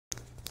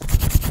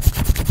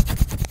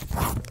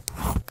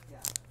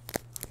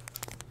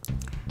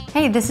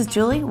Hey, this is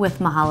Julie with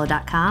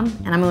Mahalo.com,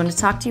 and I'm going to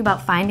talk to you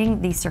about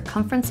finding the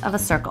circumference of a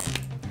circle.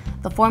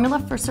 The formula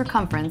for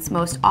circumference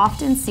most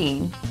often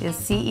seen is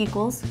c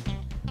equals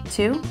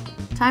 2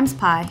 times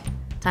pi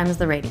times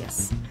the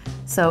radius.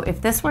 So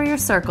if this were your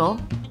circle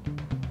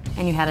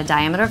and you had a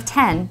diameter of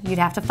 10, you'd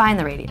have to find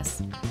the radius.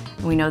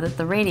 And we know that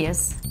the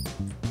radius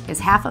is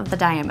half of the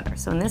diameter.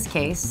 So in this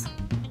case,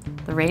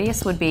 the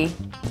radius would be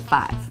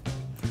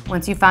 5.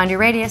 Once you found your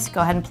radius,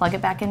 go ahead and plug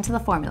it back into the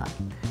formula.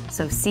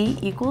 So c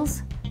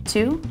equals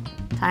 2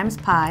 times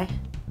pi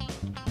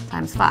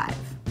times 5.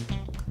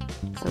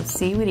 So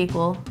c would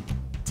equal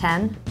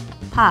 10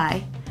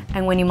 pi,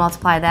 and when you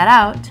multiply that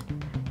out,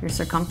 your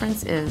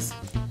circumference is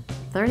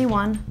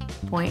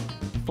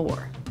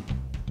 31.4.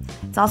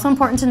 It's also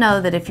important to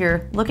know that if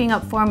you're looking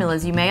up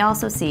formulas, you may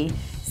also see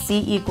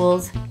c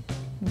equals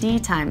d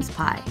times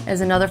pi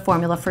as another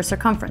formula for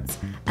circumference,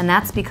 and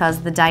that's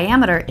because the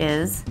diameter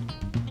is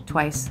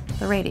twice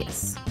the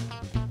radius.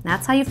 And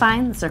that's how you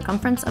find the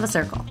circumference of a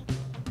circle.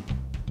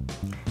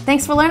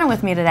 Thanks for learning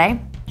with me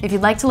today. If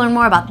you'd like to learn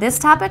more about this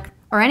topic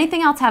or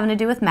anything else having to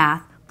do with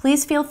math,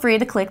 please feel free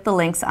to click the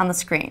links on the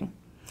screen.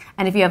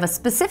 And if you have a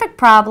specific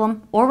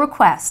problem or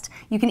request,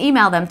 you can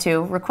email them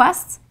to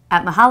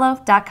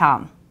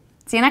requests@mahalo.com.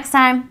 See you next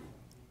time.